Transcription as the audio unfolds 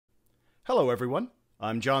Hello everyone,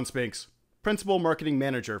 I'm John Spinks, Principal Marketing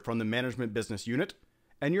Manager from the Management Business Unit,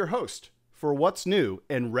 and your host for What's New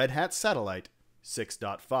in Red Hat Satellite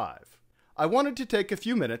 6.5. I wanted to take a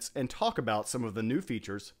few minutes and talk about some of the new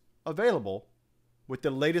features available with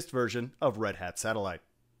the latest version of Red Hat Satellite.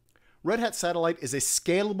 Red Hat Satellite is a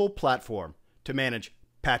scalable platform to manage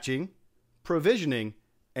patching, provisioning,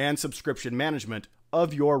 and subscription management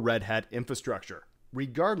of your Red Hat infrastructure,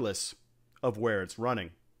 regardless of where it's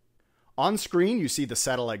running. On screen, you see the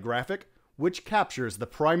satellite graphic, which captures the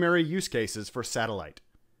primary use cases for satellite.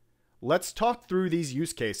 Let's talk through these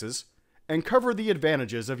use cases and cover the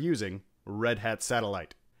advantages of using Red Hat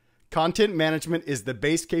Satellite. Content management is the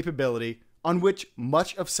base capability on which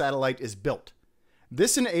much of satellite is built.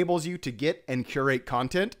 This enables you to get and curate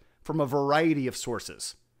content from a variety of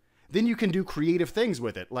sources. Then you can do creative things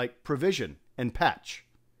with it, like provision and patch.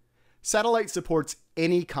 Satellite supports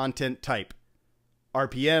any content type: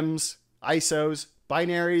 RPMs, ISOs,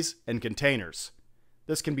 binaries, and containers.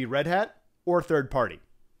 This can be Red Hat or third party.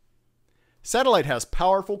 Satellite has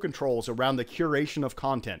powerful controls around the curation of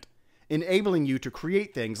content, enabling you to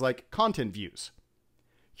create things like content views.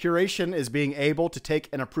 Curation is being able to take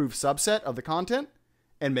an approved subset of the content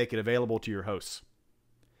and make it available to your hosts.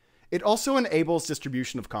 It also enables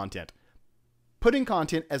distribution of content, putting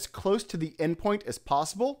content as close to the endpoint as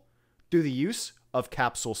possible through the use of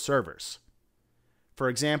capsule servers. For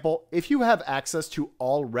example, if you have access to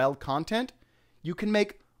all rel content, you can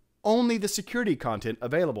make only the security content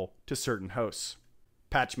available to certain hosts.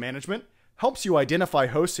 Patch management helps you identify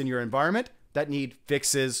hosts in your environment that need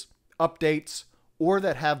fixes, updates, or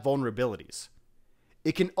that have vulnerabilities.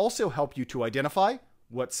 It can also help you to identify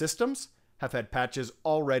what systems have had patches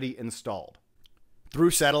already installed.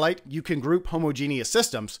 Through Satellite, you can group homogeneous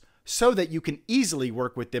systems so that you can easily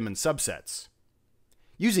work with them in subsets.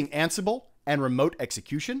 Using Ansible and remote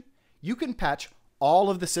execution, you can patch all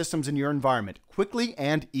of the systems in your environment quickly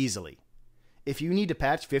and easily. If you need to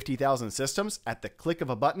patch 50,000 systems at the click of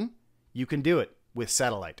a button, you can do it with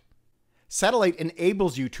Satellite. Satellite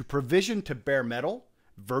enables you to provision to bare metal,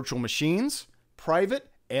 virtual machines, private,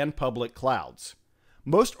 and public clouds.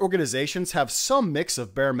 Most organizations have some mix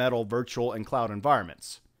of bare metal, virtual, and cloud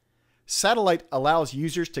environments. Satellite allows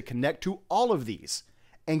users to connect to all of these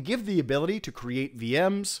and give the ability to create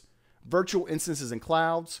VMs, virtual instances in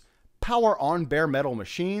clouds, power on bare metal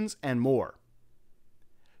machines, and more.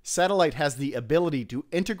 Satellite has the ability to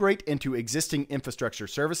integrate into existing infrastructure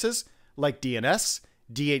services like DNS,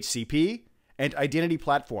 DHCP, and identity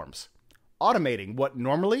platforms, automating what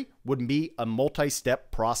normally would be a multi-step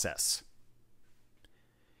process.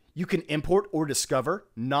 You can import or discover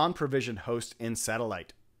non-provisioned hosts in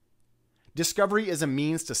Satellite. Discovery is a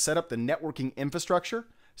means to set up the networking infrastructure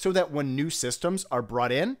so that when new systems are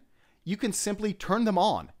brought in, you can simply turn them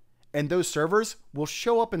on, and those servers will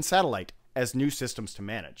show up in Satellite as new systems to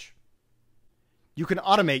manage. You can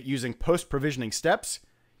automate using post-provisioning steps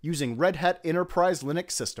using Red Hat Enterprise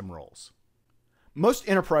Linux system roles. Most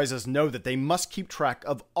enterprises know that they must keep track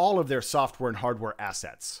of all of their software and hardware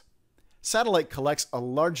assets. Satellite collects a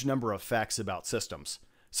large number of facts about systems,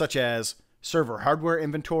 such as server hardware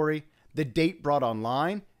inventory, the date brought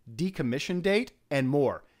online, decommission date, and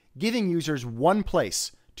more, giving users one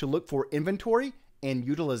place to look for inventory and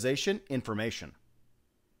utilization information.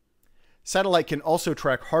 Satellite can also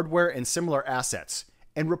track hardware and similar assets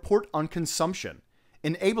and report on consumption,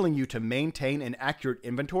 enabling you to maintain an accurate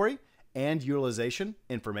inventory and utilization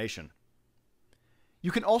information.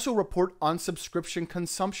 You can also report on subscription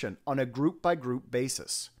consumption on a group-by-group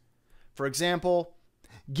basis. For example,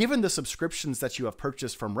 given the subscriptions that you have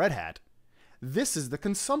purchased from Red Hat, this is the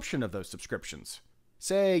consumption of those subscriptions.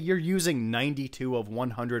 Say you're using 92 of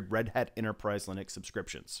 100 Red Hat Enterprise Linux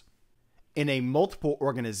subscriptions. In a multiple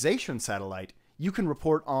organization Satellite, you can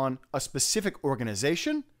report on a specific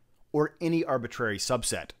organization or any arbitrary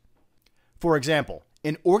subset. For example,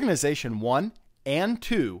 in Organization 1 and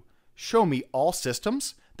 2, show me all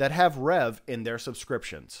systems that have Rev in their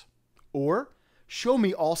subscriptions. Or show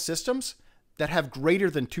me all systems that have greater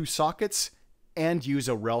than 2 sockets and use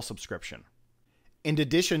a RHEL subscription. In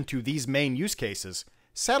addition to these main use cases,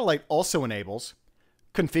 Satellite also enables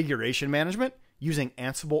configuration management using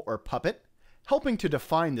Ansible or Puppet, helping to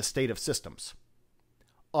define the state of systems.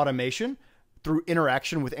 Automation through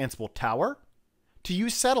interaction with Ansible Tower, to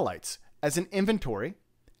use satellites as an inventory,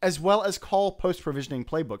 as well as call post-provisioning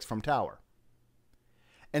playbooks from Tower.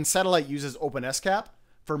 And Satellite uses OpenSCAP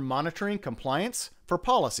for monitoring compliance for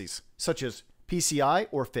policies such as PCI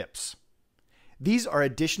or FIPS. These are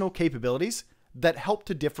additional capabilities that help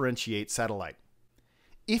to differentiate Satellite.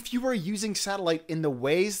 If you are using Satellite in the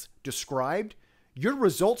ways described, your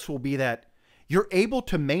results will be that you're able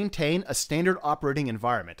to maintain a standard operating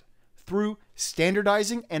environment through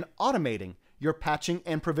standardizing and automating your patching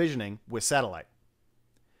and provisioning with Satellite.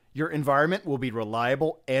 Your environment will be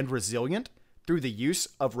reliable and resilient through the use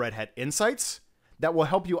of Red Hat Insights that will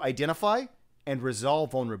help you identify and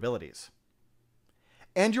resolve vulnerabilities.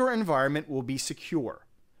 And your environment will be secure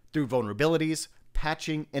through vulnerabilities,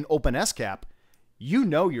 patching, and OpenSCAP. You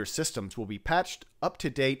know your systems will be patched, up to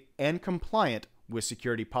date, and compliant with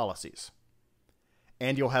security policies.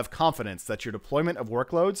 And you'll have confidence that your deployment of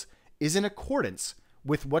workloads is in accordance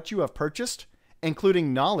with what you have purchased,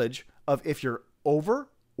 including knowledge of if you're over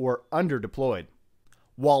or under deployed.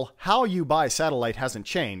 While how you buy Satellite hasn't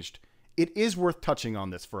changed, it is worth touching on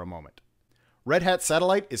this for a moment. Red Hat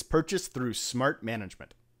Satellite is purchased through Smart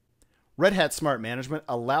Management. Red Hat Smart Management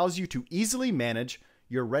allows you to easily manage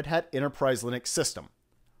your Red Hat Enterprise Linux system,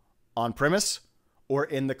 on-premise or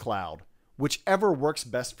in the cloud, whichever works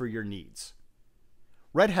best for your needs.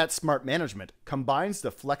 Red Hat Smart Management combines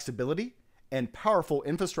the flexibility and powerful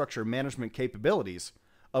infrastructure management capabilities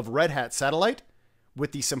of Red Hat Satellite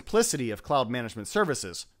with the simplicity of cloud management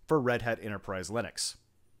services for Red Hat Enterprise Linux.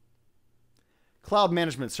 Cloud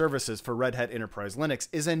Management Services for Red Hat Enterprise Linux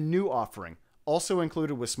is a new offering, also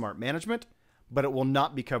included with Smart Management, but it will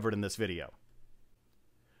not be covered in this video.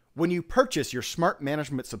 When you purchase your Smart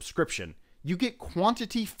Management subscription, you get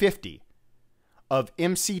quantity 50 of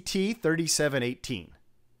MCT 3718.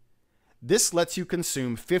 This lets you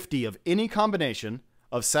consume 50 of any combination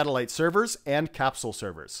of Satellite servers and capsule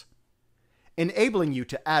servers, enabling you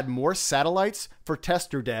to add more satellites for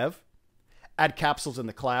test or dev, add capsules in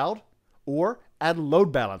the cloud, or add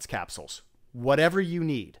load balance capsules, whatever you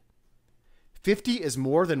need. 50 is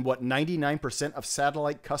more than what 99% of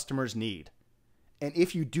Satellite customers need. And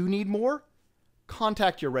if you do need more,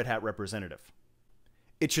 contact your Red Hat representative.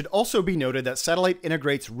 It should also be noted that Satellite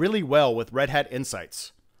integrates really well with Red Hat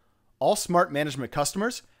Insights. All Smart Management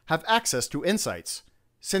customers have access to Insights,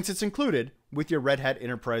 since it's included with your Red Hat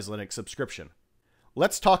Enterprise Linux subscription.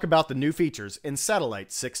 Let's talk about the new features in Satellite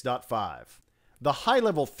 6.5. The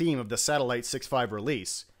high-level theme of the Satellite 6.5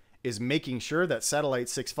 release is making sure that Satellite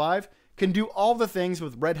 6.5 can do all the things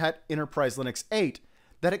with Red Hat Enterprise Linux 8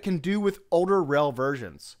 that it can do with older RHEL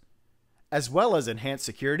versions, as well as enhance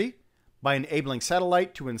security by enabling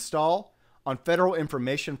Satellite to install on Federal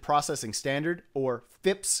Information Processing Standard or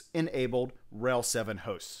FIPS-enabled RHEL 7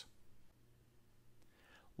 hosts.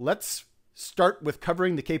 Let's start with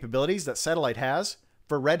covering the capabilities that Satellite has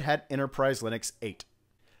for Red Hat Enterprise Linux 8.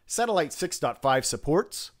 Satellite 6.5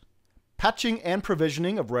 supports patching and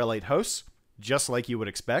provisioning of RHEL 8 hosts, just like you would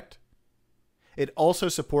expect. It also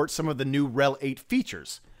supports some of the new RHEL 8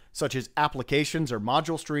 features, such as applications or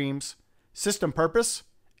module streams, system purpose,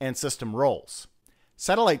 and system roles.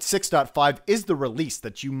 Satellite 6.5 is the release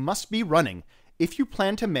that you must be running if you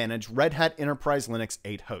plan to manage Red Hat Enterprise Linux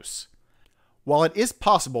 8 hosts. While it is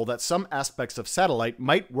possible that some aspects of Satellite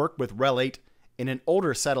might work with RHEL 8 in an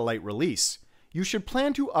older Satellite release, you should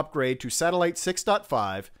plan to upgrade to Satellite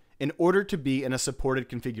 6.5 in order to be in a supported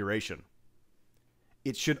configuration.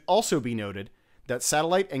 It should also be noted that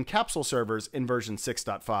Satellite and capsule servers in version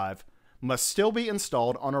 6.5 must still be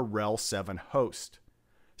installed on a RHEL 7 host.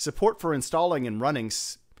 Support for installing and running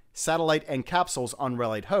Satellite and capsules on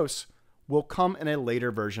RHEL 8 hosts will come in a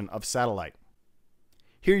later version of Satellite.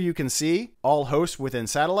 Here you can see all hosts within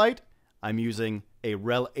Satellite. I'm using a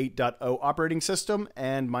RHEL 8.0 operating system,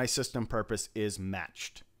 and my system purpose is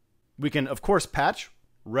matched. We can, of course, patch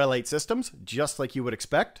RHEL 8 systems, just like you would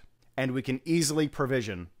expect, and we can easily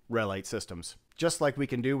provision RHEL 8 systems, just like we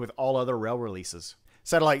can do with all other RHEL releases.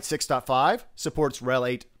 Satellite 6.5 supports RHEL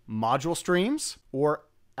 8 module streams, or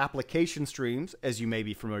application streams, as you may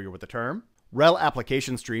be familiar with the term. RHEL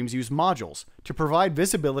application streams use modules to provide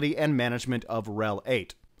visibility and management of RHEL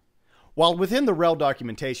 8. While within the RHEL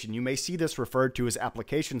documentation, you may see this referred to as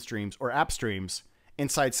application streams or app streams,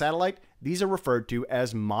 inside Satellite, these are referred to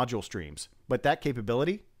as module streams, but that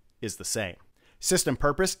capability is the same. System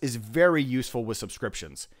purpose is very useful with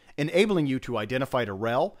subscriptions, enabling you to identify to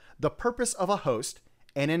RHEL the purpose of a host,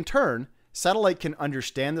 and in turn, Satellite can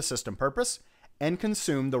understand the system purpose and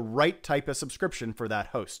consume the right type of subscription for that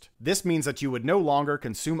host. This means that you would no longer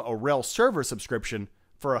consume a RHEL server subscription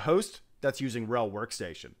for a host that's using RHEL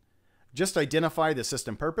Workstation. Just identify the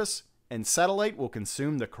system purpose, and Satellite will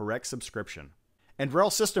consume the correct subscription. And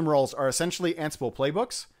RHEL system roles are essentially Ansible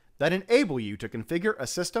playbooks that enable you to configure a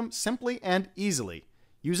system simply and easily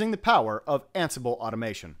using the power of Ansible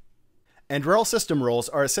automation. And RHEL system roles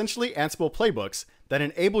are essentially Ansible playbooks that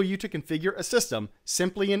enable you to configure a system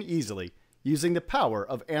simply and easily using the power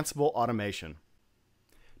of Ansible automation.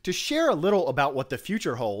 To share a little about what the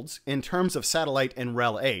future holds in terms of Satellite and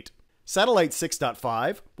RHEL 8, Satellite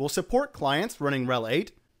 6.5 will support clients running RHEL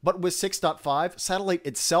 8, but with 6.5, Satellite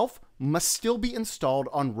itself must still be installed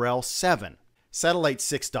on RHEL 7. Satellite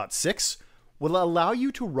 6.6 will allow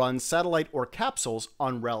you to run Satellite or capsules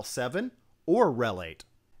on RHEL 7 or RHEL 8.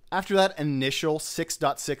 After that initial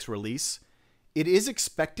 6.6 release, it is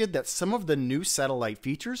expected that some of the new Satellite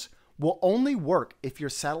features will only work if your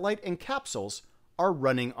Satellite and capsules are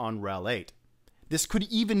running on RHEL 8. This could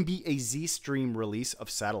even be a Z-Stream release of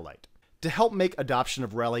Satellite. To help make adoption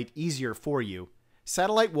of RHEL 8 easier for you,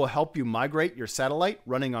 Satellite will help you migrate your Satellite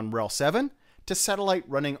running on RHEL 7 to Satellite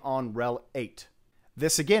running on RHEL 8.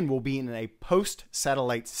 This again will be in a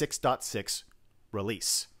post-Satellite 6.6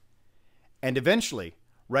 release. And eventually,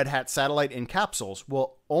 Red Hat Satellite and capsules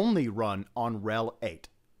will only run on RHEL 8.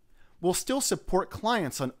 We'll still support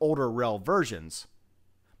clients on older RHEL versions,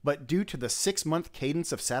 but due to the 6-month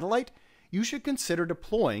cadence of Satellite, you should consider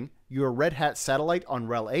deploying your Red Hat Satellite on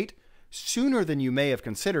RHEL 8 sooner than you may have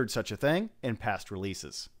considered such a thing in past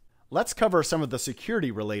releases. Let's cover some of the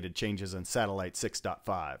security-related changes in Satellite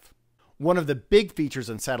 6.5. One of the big features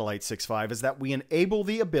in Satellite 6.5 is that we enable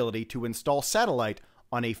the ability to install Satellite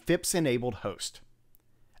on a FIPS-enabled host.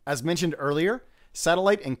 As mentioned earlier,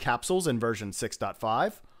 Satellite and capsules in version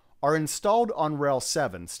 6.5 are installed on RHEL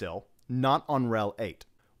 7 still, not on RHEL 8.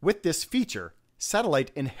 With this feature,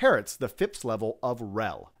 Satellite inherits the FIPS level of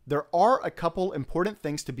RHEL. There are a couple important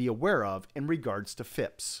things to be aware of in regards to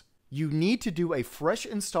FIPS. You need to do a fresh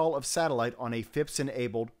install of Satellite on a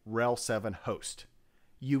FIPS-enabled RHEL 7 host.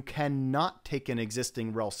 You cannot take an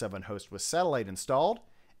existing RHEL 7 host with Satellite installed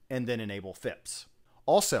and then enable FIPS.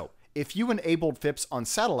 Also, if you enabled FIPS on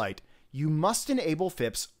Satellite, you must enable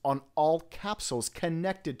FIPS on all capsules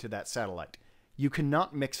connected to that Satellite. You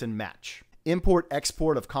cannot mix and match.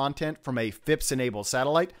 Import-export of content from a FIPS-enabled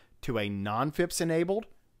Satellite to a non-FIPS-enabled,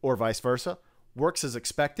 or vice versa, works as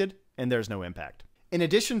expected, and there's no impact. In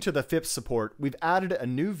addition to the FIPS support, we've added a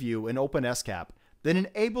new view in OpenSCAP that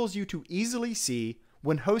enables you to easily see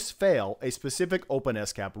when hosts fail a specific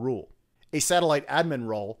OpenSCAP rule. A Satellite admin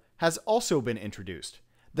role has also been introduced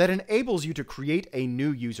that enables you to create a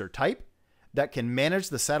new user type that can manage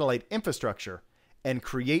the Satellite infrastructure and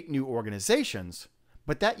create new organizations,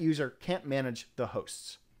 but that user can't manage the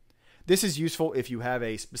hosts. This is useful if you have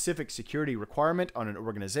a specific security requirement on an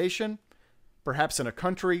organization, perhaps in a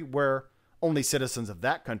country where only citizens of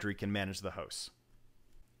that country can manage the hosts.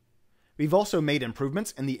 We've also made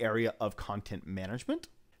improvements in the area of content management.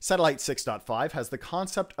 Satellite 6.5 has the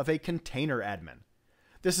concept of a container admin.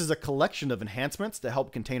 This is a collection of enhancements to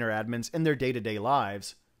help container admins in their day-to-day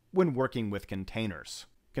lives when working with containers.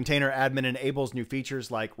 Container admin enables new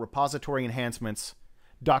features like repository enhancements,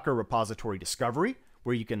 Docker repository discovery,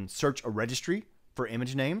 where you can search a registry for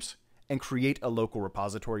image names and create a local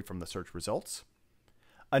repository from the search results,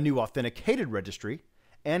 a new authenticated registry,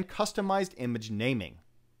 and customized image naming.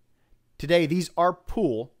 Today, these are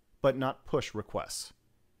pull, but not push requests.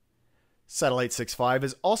 Satellite 6.5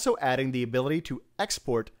 is also adding the ability to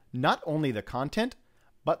export not only the content,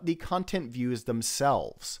 but the content views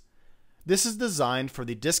themselves. This is designed for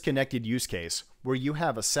the disconnected use case where you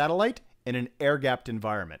have a satellite in an air-gapped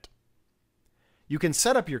environment. You can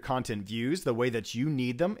set up your content views the way that you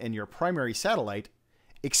need them in your primary satellite,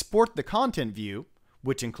 export the content view,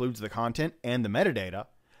 which includes the content and the metadata,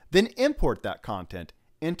 then import that content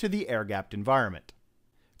into the air-gapped environment.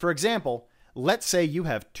 For example, let's say you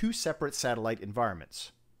have two separate satellite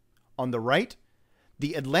environments. On the right,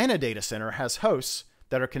 the Atlanta data center has hosts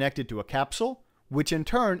that are connected to a capsule, which in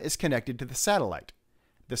turn is connected to the satellite.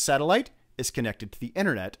 The satellite is connected to the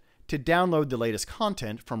internet to download the latest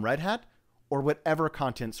content from Red Hat or whatever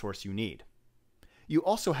content source you need. You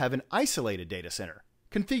also have an isolated data center,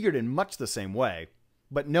 configured in much the same way,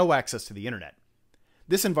 but no access to the internet.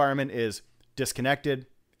 This environment is disconnected,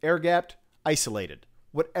 air-gapped, isolated,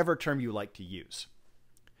 whatever term you like to use.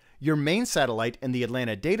 Your main satellite in the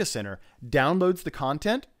Atlanta data center downloads the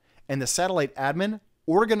content, and the satellite admin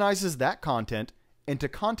organizes that content into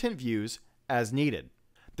content views as needed.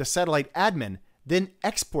 The satellite admin then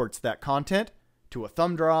exports that content to a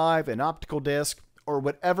thumb drive, an optical disk, or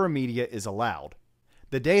whatever media is allowed.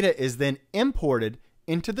 The data is then imported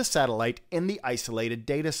into the satellite in the isolated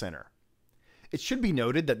data center. It should be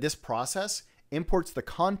noted that this process imports the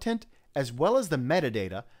content as well as the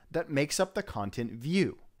metadata that makes up the content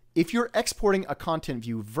view. If you're exporting a content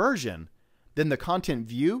view version, then the content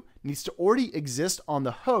view needs to already exist on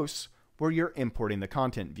the hosts where you're importing the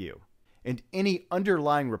content view. And any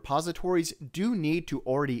underlying repositories do need to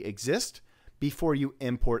already exist before you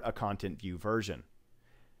import a content view version.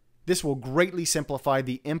 This will greatly simplify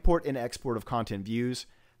the import and export of content views,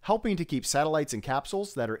 helping to keep satellites and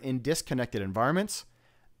capsules that are in disconnected environments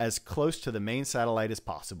as close to the main satellite as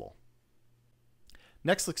possible.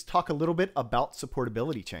 Next, let's talk a little bit about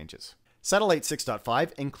supportability changes. Satellite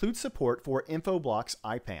 6.5 includes support for InfoBlox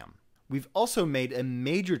IPAM. We've also made a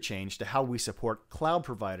major change to how we support cloud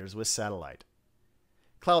providers with Satellite.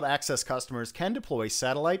 Cloud access customers can deploy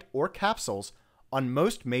satellite or capsules on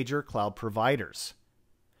most major cloud providers.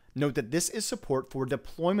 Note that this is support for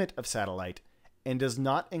deployment of satellite and does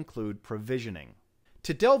not include provisioning.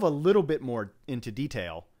 To delve a little bit more into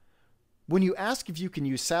detail, when you ask if you can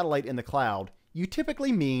use satellite in the cloud, you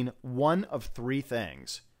typically mean one of three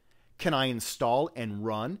things. Can I install and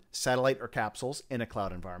run satellite or capsules in a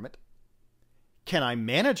cloud environment? Can I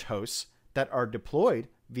manage hosts that are deployed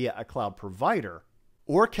via a cloud provider?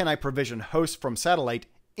 Or can I provision hosts from satellite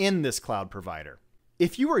in this cloud provider?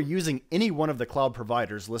 If you are using any one of the cloud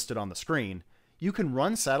providers listed on the screen, you can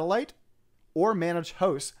run satellite or manage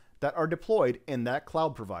hosts that are deployed in that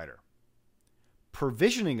cloud provider.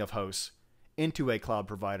 Provisioning of hosts into a cloud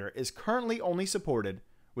provider is currently only supported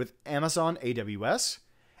with Amazon AWS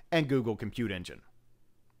and Google Compute Engine.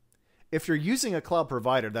 If you're using a cloud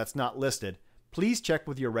provider that's not listed, please check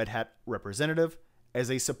with your Red Hat representative, as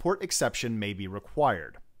a support exception may be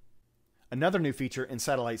required. Another new feature in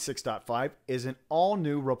Satellite 6.5 is an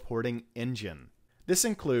all-new reporting engine. This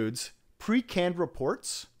includes pre-canned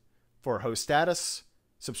reports for host status,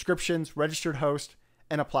 subscriptions, registered host,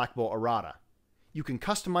 and applicable errata. You can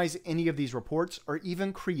customize any of these reports or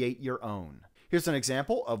even create your own. Here's an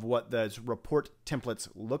example of what those report templates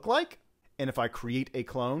look like. And if I create a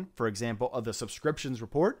clone, for example, of the subscriptions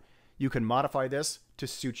report, you can modify this to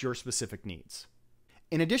suit your specific needs.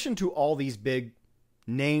 In addition to all these big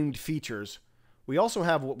named features, we also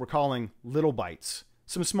have what we're calling little bites,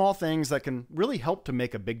 some small things that can really help to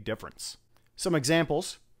make a big difference. Some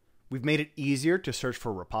examples: we've made it easier to search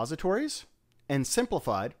for repositories and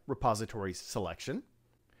simplified repositories selection.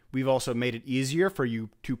 We've also made it easier for you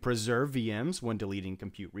to preserve VMs when deleting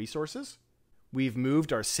compute resources. We've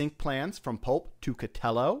moved our sync plans from Pulp to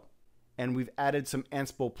Catello, and we've added some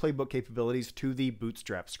Ansible playbook capabilities to the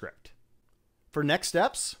Bootstrap script. For next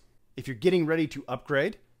steps, if you're getting ready to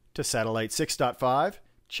upgrade to Satellite 6.5,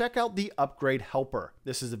 check out the Upgrade Helper.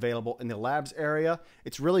 This is available in the labs area.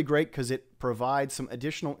 It's really great because it provides some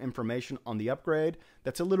additional information on the upgrade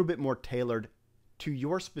that's a little bit more tailored to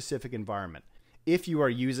your specific environment. If you are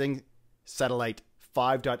using Satellite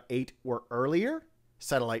 5.8 or earlier,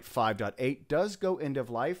 Satellite 5.8 does go end of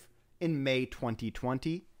life in May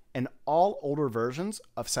 2020, and all older versions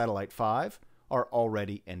of Satellite 5 are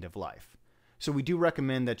already end of life. So we do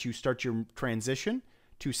recommend that you start your transition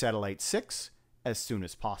to Satellite 6 as soon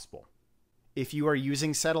as possible. If you are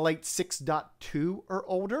using Satellite 6.2 or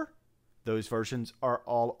older, those versions are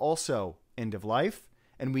all also end of life,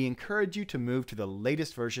 and we encourage you to move to the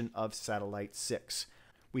latest version of Satellite 6.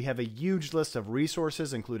 We have a huge list of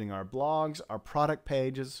resources, including our blogs, our product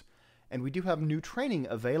pages, and we do have new training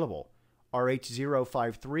available.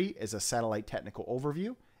 RH053 is a satellite technical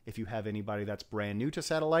overview. If you have anybody that's brand new to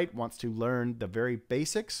satellite, wants to learn the very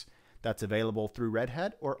basics, that's available through Red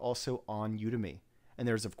Hat or also on Udemy. And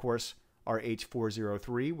there's, of course, our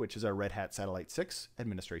H403, which is our Red Hat Satellite 6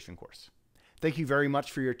 administration course. Thank you very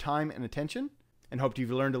much for your time and attention, and hope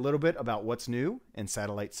you've learned a little bit about what's new in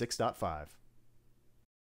Satellite 6.5.